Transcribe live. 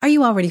Are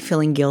you already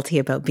feeling guilty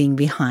about being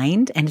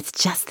behind and it's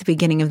just the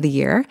beginning of the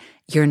year?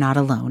 You're not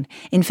alone.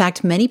 In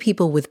fact, many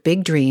people with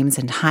big dreams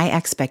and high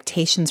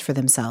expectations for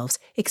themselves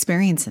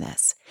experience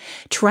this.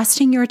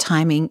 Trusting your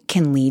timing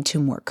can lead to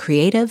more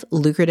creative,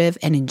 lucrative,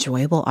 and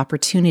enjoyable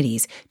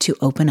opportunities to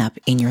open up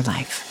in your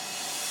life.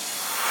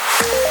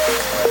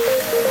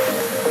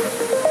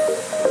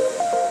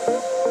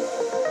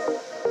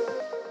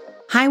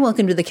 Hi,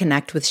 welcome to the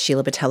Connect with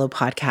Sheila Botelho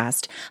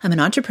podcast. I'm an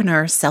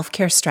entrepreneur,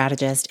 self-care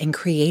strategist, and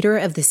creator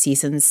of the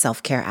Seasons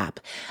Self-Care app.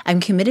 I'm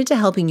committed to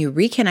helping you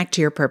reconnect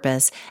to your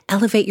purpose,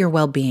 elevate your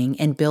well-being,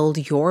 and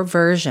build your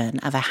version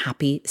of a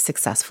happy,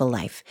 successful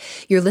life.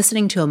 You're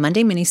listening to a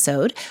Monday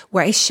mini-sode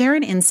where I share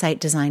an insight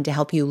designed to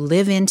help you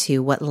live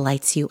into what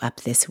lights you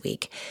up this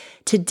week.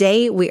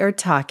 Today, we are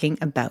talking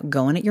about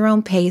going at your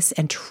own pace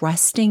and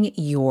trusting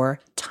your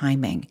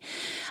timing.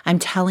 I'm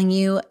telling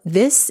you,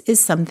 this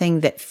is something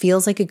that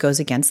feels like it goes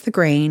against the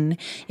grain.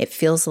 It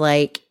feels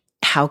like,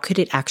 how could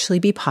it actually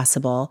be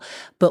possible?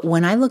 But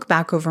when I look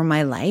back over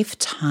my life,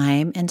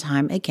 time and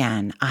time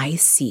again, I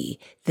see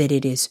that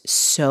it is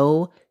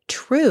so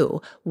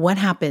true. What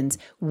happens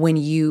when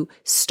you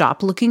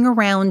stop looking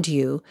around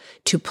you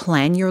to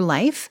plan your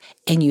life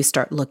and you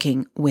start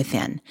looking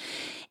within?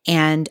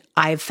 And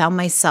I've found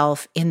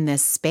myself in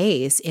this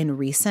space in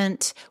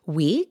recent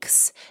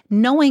weeks,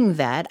 knowing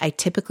that I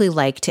typically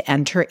like to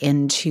enter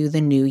into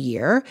the new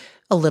year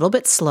a little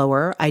bit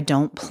slower. I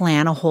don't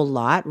plan a whole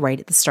lot right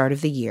at the start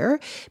of the year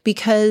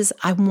because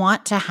I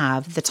want to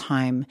have the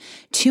time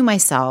to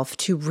myself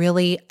to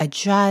really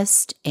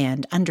adjust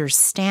and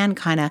understand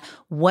kind of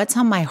what's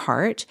on my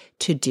heart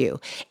to do.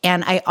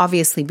 And I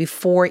obviously,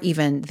 before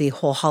even the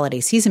whole holiday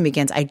season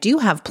begins, I do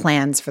have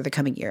plans for the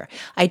coming year.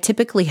 I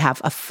typically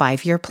have a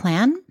 5-year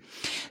plan.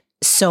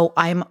 So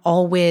I'm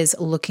always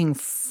looking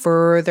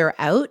further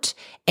out,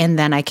 and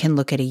then I can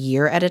look at a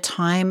year at a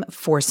time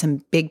for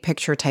some big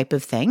picture type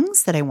of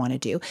things that I want to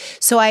do.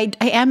 So I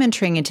am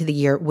entering into the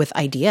year with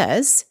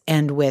ideas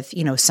and with,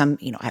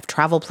 I have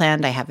travel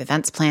planned, I have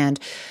events planned,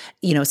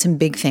 some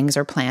big things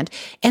are planned.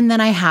 And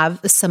then I have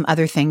some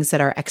other things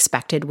that are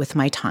expected with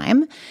my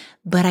time,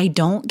 but I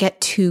don't get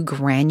too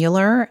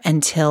granular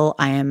until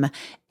I am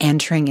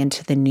entering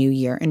into the new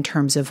year in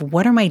terms of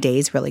what are my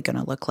days really going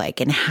to look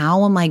like and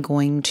how am I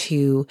going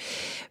to,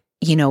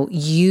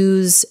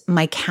 use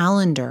my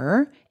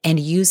calendar and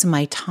use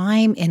my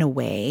time in a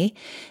way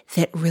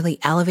that really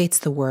elevates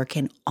the work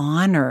and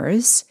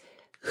honors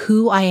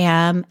who I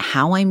am,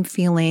 how I'm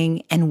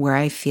feeling, and where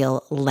I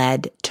feel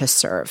led to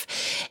serve.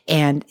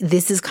 And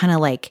this is kind of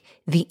like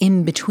the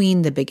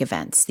in-between the big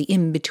events, the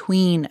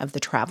in-between of the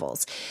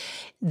travels.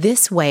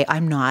 This way,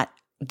 I'm not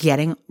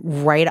getting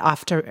right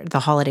after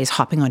the holidays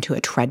hopping onto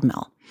a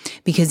treadmill.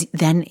 Because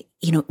then,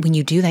 when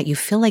you do that, you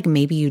feel like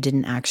maybe you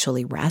didn't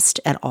actually rest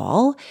at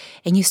all.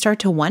 And you start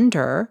to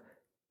wonder,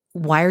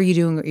 why are you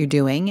doing what you're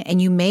doing?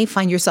 And you may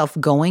find yourself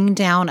going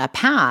down a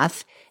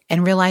path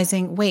and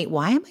realizing, wait,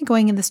 why am I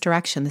going in this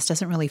direction? This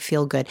doesn't really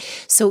feel good.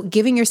 So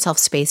giving yourself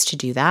space to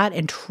do that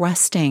and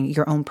trusting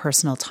your own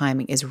personal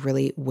timing is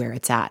really where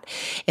it's at.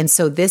 And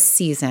so this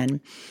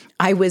season,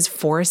 I was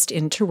forced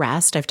into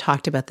rest. I've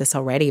talked about this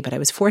already, but I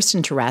was forced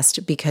into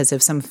rest because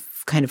of some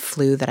kind of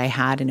flu that I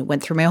had, and it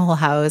went through my whole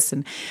house,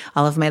 and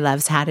all of my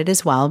loves had it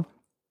as well.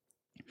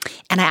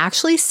 And I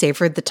actually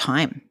savored the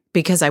time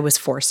because I was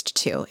forced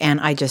to, and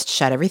I just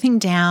shut everything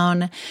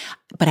down.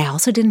 But I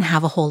also didn't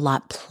have a whole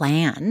lot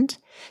planned.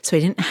 So I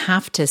didn't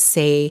have to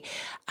say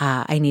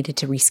I needed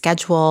to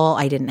reschedule.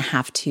 I didn't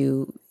have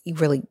to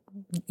really,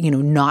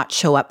 not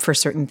show up for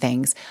certain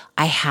things.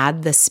 I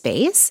had the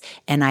space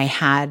and I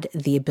had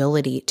the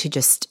ability to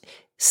just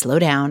slow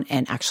down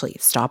and actually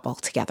stop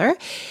altogether.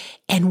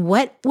 And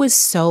what was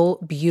so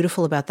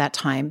beautiful about that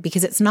time,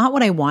 because it's not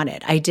what I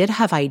wanted. I did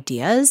have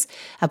ideas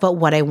about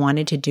what I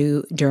wanted to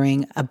do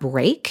during a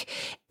break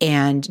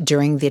and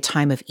during the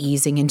time of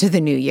easing into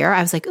the new year.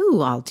 I was like,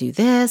 ooh, I'll do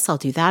this, I'll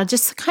do that,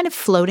 just kind of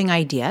floating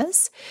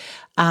ideas.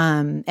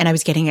 And I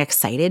was getting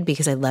excited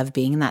because I love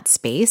being in that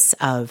space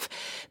of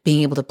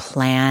being able to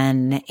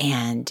plan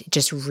and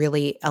just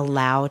really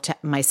allow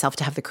myself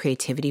to have the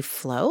creativity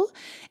flow.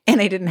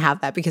 And I didn't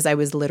have that because I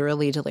was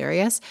literally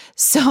delirious.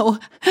 So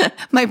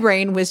my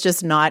brain was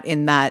just not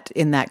in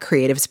that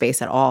creative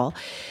space at all.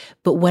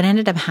 But what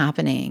ended up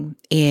happening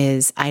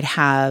is I'd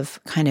have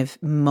kind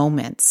of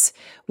moments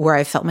where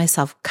I felt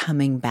myself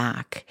coming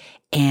back,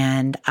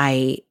 and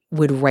I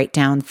would write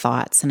down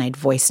thoughts and I'd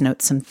voice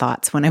note some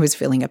thoughts when I was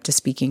feeling up to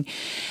speaking.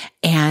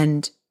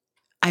 And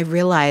I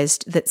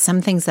realized that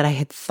some things that I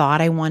had thought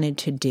I wanted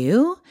to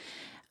do,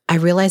 I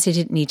realized I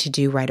didn't need to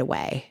do right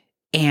away.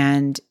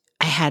 And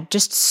I had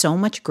just so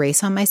much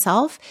grace on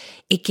myself.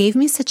 It gave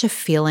me such a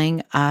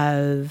feeling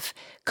of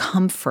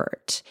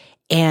comfort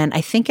And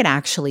I think it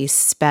actually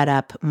sped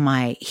up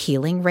my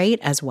healing rate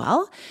as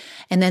well.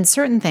 And then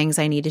certain things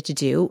I needed to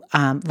do,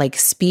 like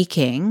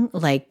speaking,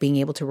 like being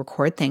able to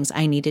record things,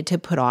 I needed to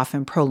put off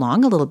and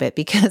prolong a little bit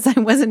because I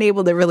wasn't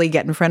able to really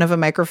get in front of a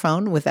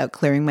microphone without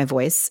clearing my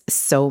voice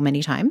so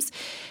many times.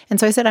 And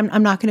so I said,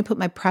 I'm not going to put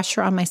my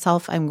pressure on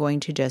myself. I'm going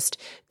to just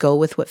go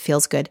with what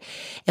feels good.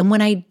 And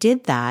when I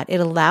did that, it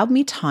allowed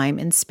me time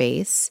and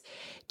space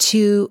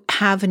to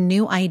have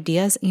new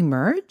ideas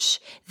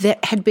emerge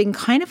that had been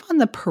kind of on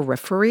the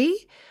periphery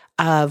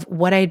of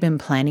what I'd been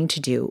planning to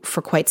do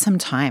for quite some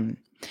time.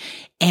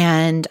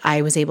 And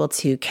I was able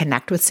to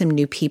connect with some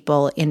new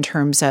people in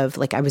terms of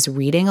like I was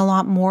reading a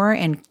lot more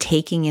and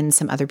taking in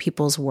some other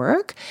people's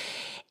work.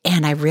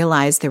 And I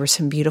realized there were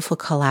some beautiful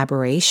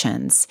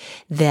collaborations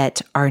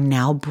that are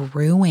now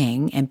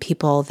brewing and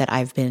people that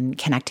I've been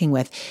connecting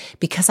with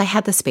because I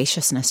had the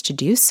spaciousness to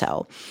do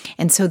so.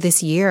 And so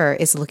this year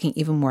is looking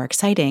even more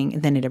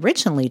exciting than it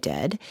originally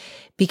did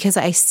because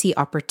I see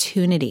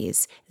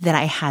opportunities that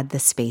I had the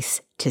space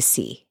to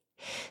see.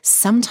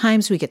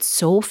 Sometimes we get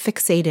so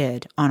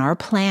fixated on our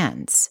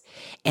plans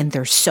and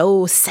they're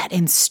so set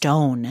in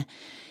stone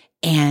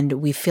and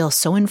we feel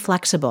so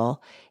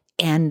inflexible.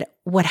 And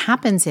what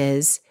happens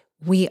is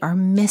we are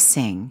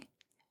missing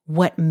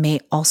what may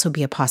also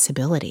be a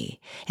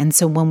possibility. And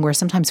so when we're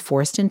sometimes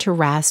forced into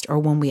rest or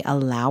when we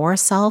allow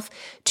ourselves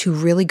to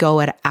really go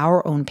at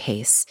our own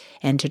pace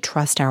and to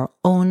trust our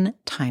own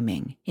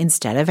timing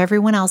instead of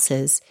everyone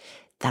else's,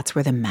 that's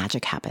where the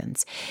magic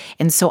happens.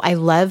 And so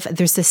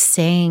there's this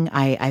saying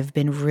I've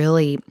been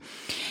really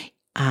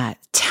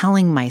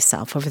telling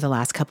myself over the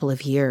last couple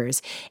of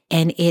years,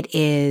 and it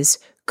is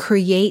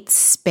create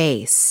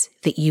space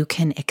that you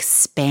can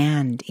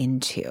expand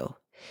into.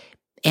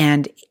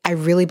 And I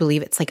really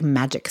believe it's like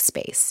magic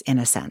space in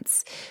a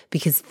sense,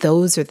 because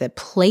those are the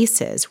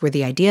places where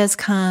the ideas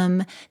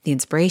come, the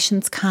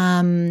inspirations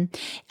come,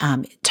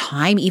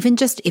 time, even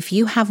just if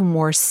you have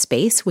more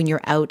space when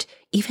you're out,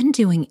 even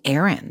doing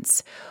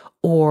errands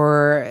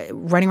or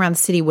running around the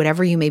city,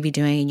 whatever you may be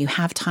doing, and you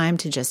have time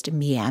to just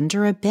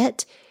meander a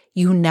bit,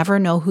 you never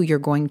know who you're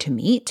going to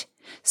meet.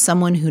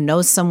 Someone who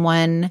knows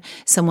someone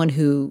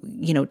who,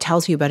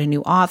 tells you about a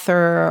new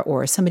author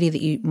or somebody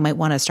that you might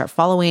want to start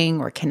following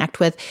or connect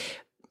with.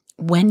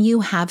 When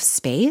you have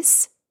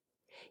space,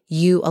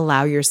 you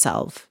allow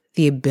yourself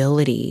the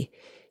ability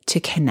to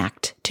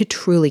connect, to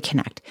truly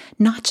connect,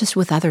 not just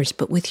with others,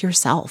 but with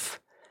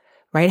yourself,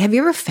 right? Have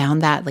you ever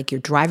found that like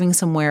you're driving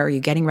somewhere or you're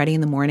getting ready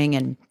in the morning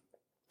and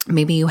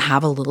maybe you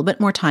have a little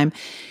bit more time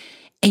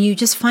and you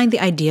just find the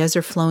ideas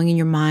are flowing in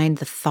your mind,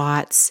 the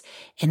thoughts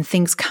and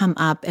things come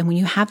up. And when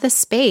you have the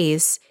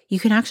space, you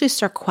can actually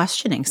start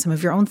questioning some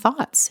of your own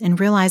thoughts and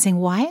realizing,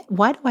 why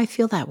do I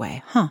feel that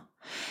way?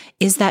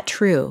 Is that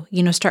true?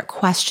 Start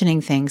questioning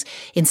things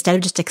instead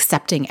of just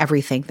accepting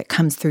everything that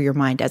comes through your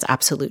mind as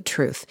absolute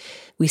truth.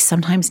 We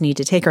sometimes need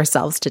to take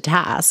ourselves to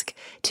task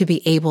to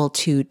be able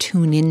to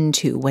tune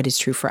into what is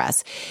true for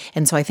us.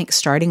 And so I think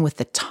starting with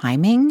the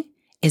timing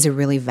is a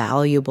really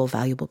valuable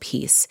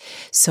piece.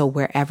 So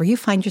wherever you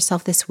find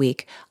yourself this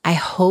week, I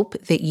hope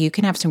that you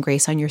can have some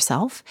grace on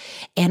yourself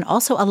and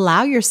also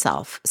allow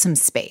yourself some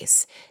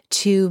space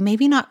to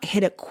maybe not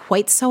hit it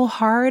quite so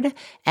hard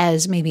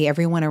as maybe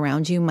everyone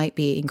around you might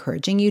be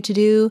encouraging you to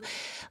do.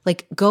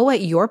 Like go at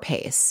your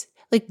pace.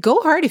 Like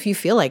go hard if you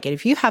feel like it.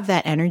 If you have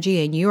that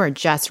energy and you are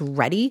just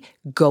ready,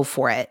 go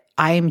for it.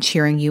 I am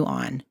cheering you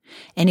on.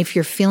 And if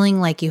you're feeling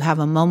like you have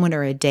a moment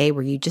or a day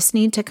where you just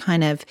need to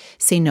kind of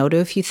say no to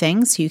a few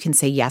things so you can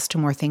say yes to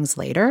more things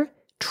later,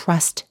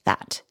 trust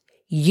that.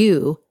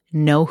 You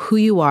know who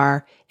you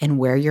are and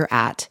where you're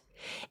at.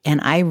 And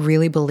I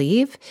really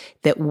believe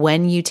that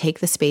when you take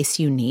the space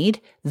you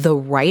need, the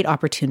right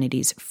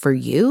opportunities for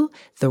you,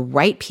 the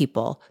right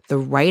people, the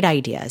right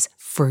ideas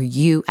for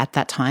you at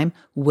that time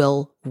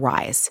will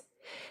rise.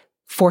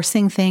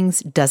 Forcing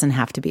things doesn't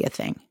have to be a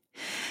thing.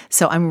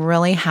 So I'm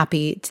really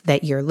happy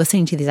that you're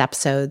listening to these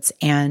episodes.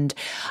 And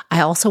I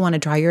also want to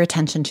draw your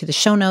attention to the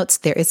show notes.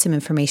 There is some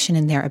information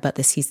in there about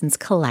the Seasons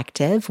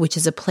Collective, which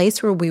is a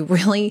place where we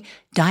really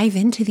dive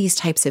into these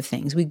types of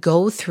things. We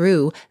go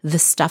through the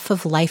stuff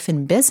of life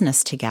and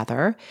business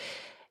together,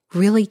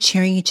 really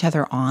cheering each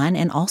other on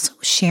and also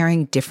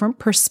sharing different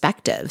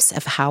perspectives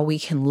of how we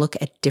can look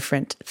at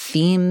different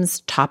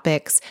themes,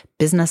 topics,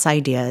 business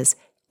ideas,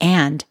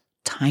 and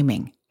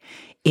timing.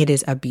 It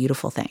is a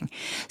beautiful thing.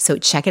 So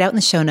check it out in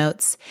the show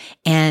notes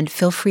and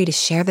feel free to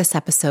share this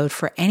episode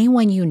for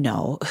anyone you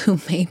know who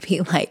may be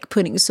like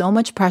putting so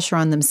much pressure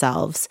on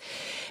themselves,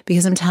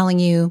 because I'm telling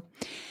you,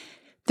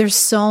 there's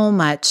so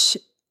much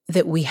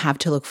that we have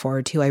to look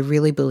forward to. I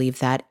really believe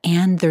that.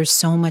 And there's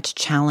so much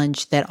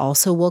challenge that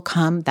also will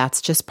come.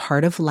 That's just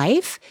part of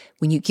life.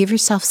 When you give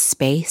yourself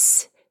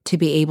space to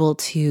be able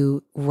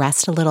to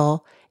rest a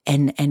little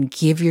and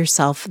give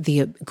yourself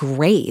the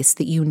grace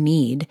that you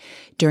need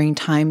during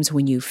times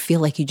when you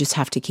feel like you just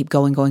have to keep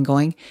going,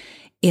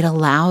 it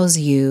allows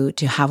you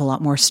to have a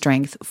lot more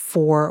strength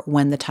for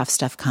when the tough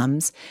stuff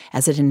comes,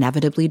 as it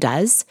inevitably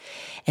does.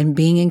 And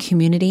being in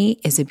community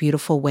is a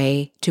beautiful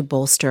way to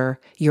bolster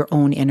your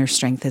own inner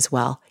strength as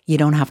well. You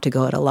don't have to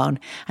go it alone.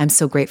 I'm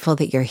so grateful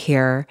that you're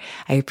here.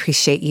 I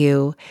appreciate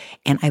you,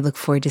 and I look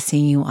forward to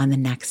seeing you on the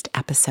next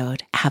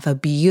episode. Have a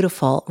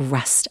beautiful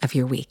rest of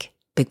your week.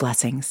 Big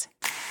blessings.